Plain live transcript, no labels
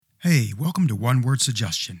Hey, welcome to One Word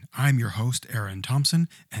Suggestion. I'm your host, Aaron Thompson,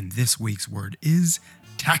 and this week's word is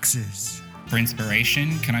taxes. For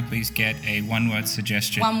inspiration, can I please get a one-word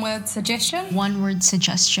suggestion? One word suggestion. One word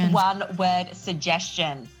suggestion. One word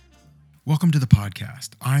suggestion. Welcome to the podcast.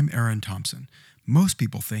 I'm Aaron Thompson. Most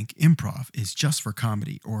people think improv is just for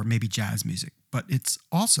comedy or maybe jazz music, but it's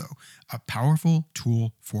also a powerful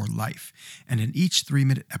tool for life. And in each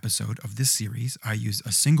 3-minute episode of this series, I use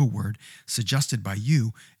a single word suggested by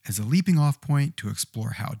you as a leaping off point to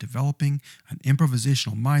explore how developing an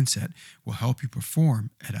improvisational mindset will help you perform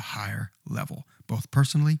at a higher level, both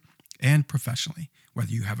personally and professionally,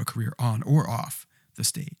 whether you have a career on or off the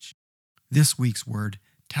stage. This week's word,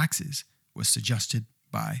 taxes, was suggested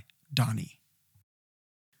by Donnie.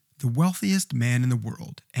 The wealthiest man in the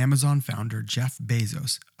world, Amazon founder Jeff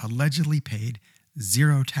Bezos, allegedly paid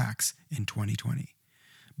zero tax in 2020.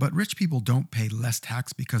 But rich people don't pay less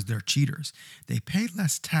tax because they're cheaters. They pay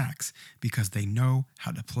less tax because they know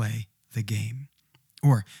how to play the game.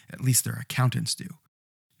 Or at least their accountants do.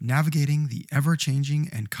 Navigating the ever-changing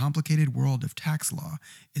and complicated world of tax law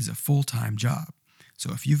is a full-time job.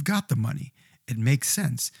 So if you've got the money, it makes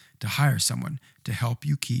sense to hire someone to help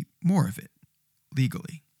you keep more of it,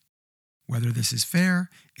 legally. Whether this is fair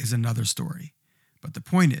is another story. But the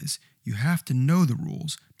point is, you have to know the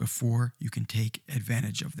rules before you can take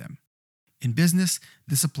advantage of them. In business,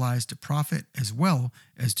 this applies to profit as well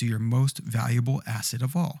as to your most valuable asset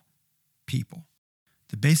of all, people.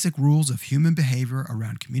 The basic rules of human behavior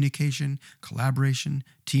around communication, collaboration,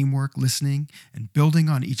 teamwork, listening, and building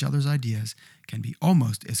on each other's ideas can be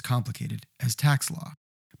almost as complicated as tax law.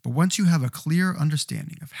 But once you have a clear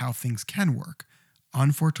understanding of how things can work,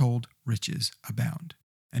 unforetold riches abound.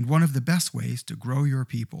 And one of the best ways to grow your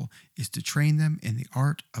people is to train them in the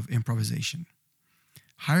art of improvisation.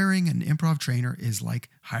 Hiring an improv trainer is like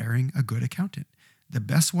hiring a good accountant. The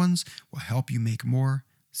best ones will help you make more,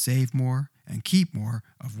 save more, and keep more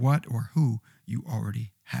of what or who you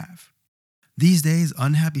already have. These days,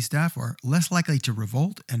 unhappy staff are less likely to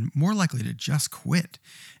revolt and more likely to just quit.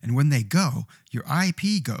 And when they go, your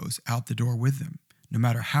IP goes out the door with them, no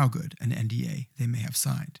matter how good an NDA they may have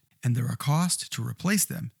signed. And their cost to replace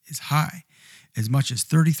them is high, as much as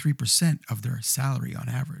 33% of their salary on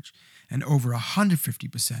average, and over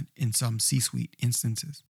 150% in some C-suite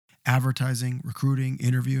instances. Advertising, recruiting,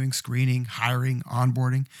 interviewing, screening, hiring,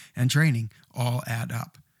 onboarding, and training all add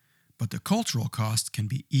up. But the cultural cost can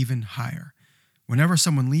be even higher. Whenever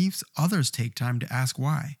someone leaves, others take time to ask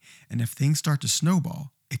why, and if things start to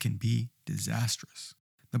snowball, it can be disastrous.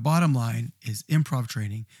 The bottom line is improv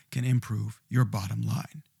training can improve your bottom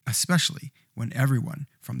line, especially when everyone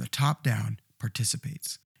from the top down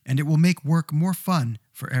participates. And it will make work more fun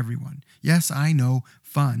for everyone. Yes, I know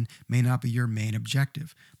fun may not be your main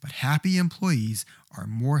objective, but happy employees are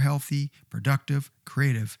more healthy, productive,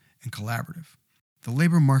 creative, and collaborative. The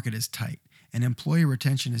labor market is tight, and employee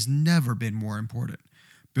retention has never been more important.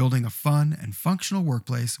 Building a fun and functional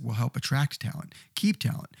workplace will help attract talent, keep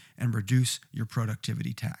talent, and reduce your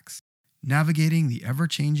productivity tax. Navigating the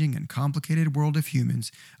ever-changing and complicated world of humans,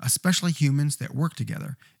 especially humans that work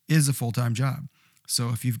together, is a full-time job.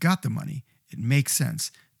 So if you've got the money, it makes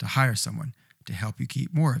sense to hire someone to help you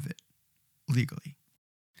keep more of it, legally.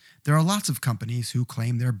 There are lots of companies who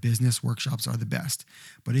claim their business workshops are the best,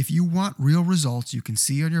 but if you want real results you can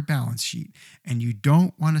see on your balance sheet and you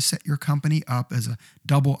don't want to set your company up as a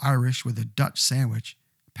double Irish with a Dutch sandwich,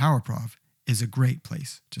 PowerProv is a great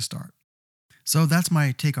place to start. So that's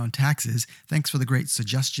my take on taxes. Thanks for the great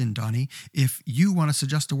suggestion, Donnie. If you want to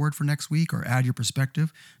suggest a word for next week or add your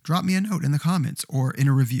perspective, drop me a note in the comments or in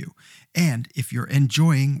a review. And if you're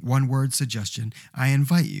enjoying One Word Suggestion, I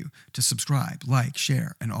invite you to subscribe, like,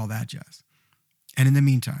 share, and all that jazz. And in the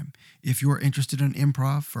meantime, if you're interested in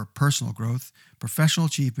improv for personal growth, professional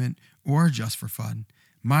achievement, or just for fun,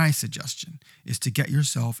 my suggestion is to get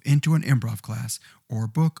yourself into an improv class or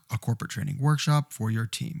book a corporate training workshop for your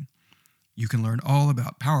team. You can learn all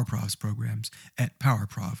about PowerProv's programs at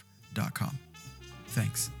powerprov.com.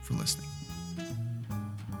 Thanks for listening.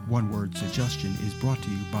 One Word Suggestion is brought to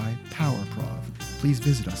you by PowerProv. Please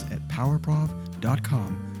visit us at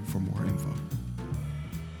powerprov.com for more info.